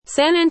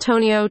San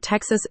Antonio,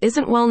 Texas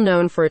isn't well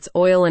known for its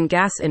oil and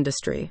gas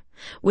industry.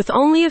 With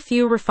only a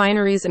few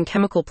refineries and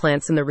chemical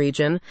plants in the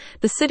region,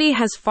 the city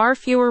has far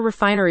fewer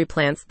refinery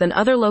plants than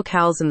other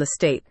locales in the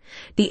state.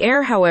 The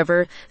air,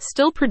 however,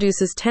 still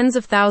produces tens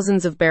of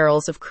thousands of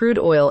barrels of crude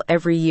oil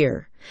every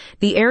year.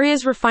 The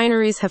area's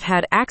refineries have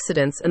had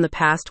accidents in the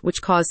past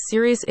which cause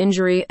serious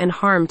injury and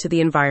harm to the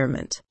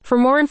environment. For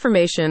more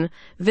information,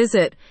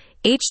 visit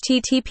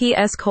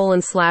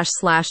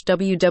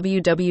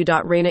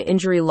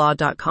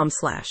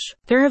https://www.renainjurylaw.com/.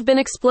 There have been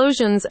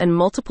explosions and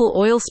multiple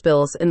oil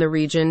spills in the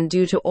region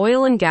due to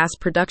oil and gas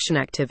production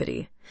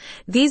activity.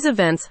 These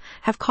events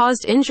have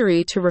caused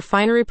injury to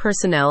refinery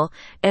personnel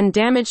and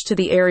damage to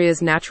the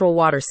area's natural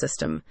water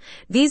system.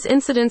 These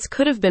incidents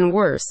could have been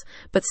worse,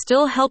 but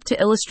still help to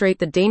illustrate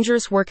the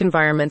dangerous work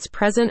environments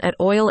present at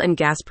oil and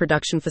gas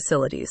production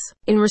facilities.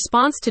 In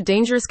response to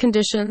dangerous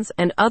conditions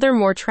and other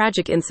more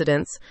tragic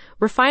incidents,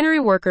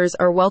 refinery workers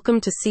are welcome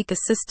to seek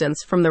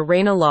assistance from the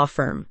Reina Law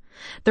Firm.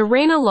 The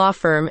Reina Law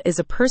Firm is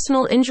a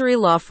personal injury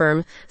law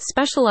firm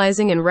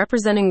specializing in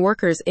representing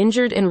workers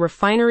injured in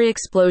refinery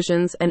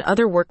explosions and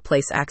other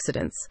workplace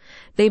accidents.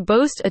 They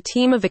boast a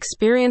team of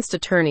experienced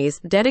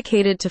attorneys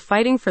dedicated to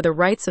fighting for the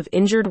rights of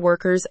injured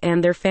workers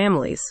and their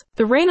families.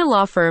 The Reina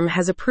Law Firm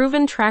has a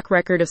proven track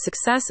record of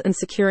success in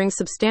securing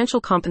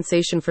substantial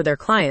compensation for their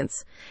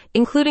clients,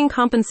 including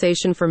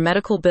compensation for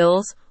medical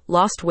bills,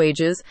 lost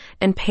wages,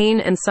 and pain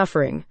and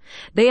suffering.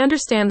 They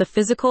understand the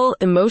physical,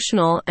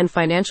 emotional, and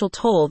financial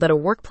toll that a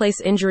workplace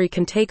injury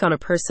can take on a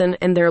person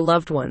and their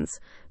loved ones.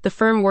 The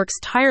firm works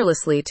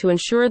tirelessly to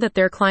ensure that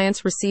their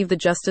clients receive the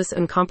justice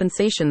and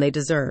compensation they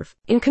deserve.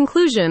 In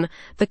conclusion,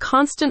 the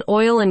constant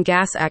oil and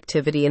gas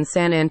activity in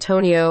San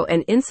Antonio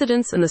and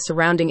incidents in the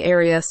surrounding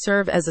area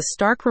serve as a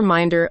stark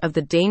reminder of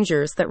the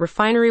dangers that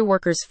refinery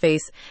workers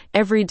face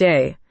every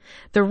day.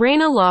 The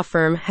Reina Law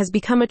Firm has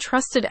become a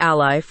trusted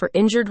ally for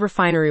injured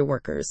refinery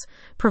workers,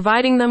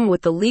 providing them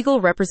with the legal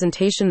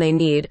representation they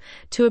need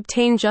to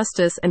obtain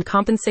justice and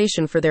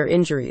compensation for their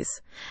injuries.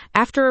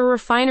 After a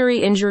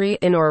refinery injury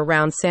in or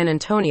around San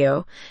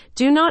Antonio,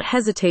 do not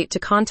hesitate to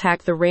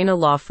contact the Reina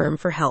Law Firm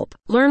for help.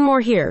 Learn more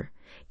here.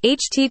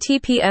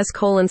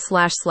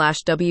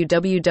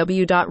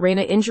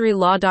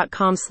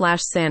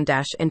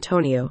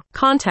 https://www.renainjurylaw.com/San-Antonio.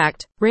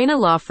 Contact Reina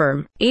Law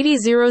Firm,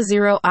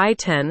 8000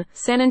 I-10,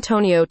 San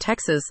Antonio,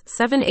 Texas,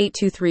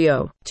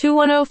 78230,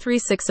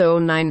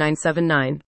 210-360-9979.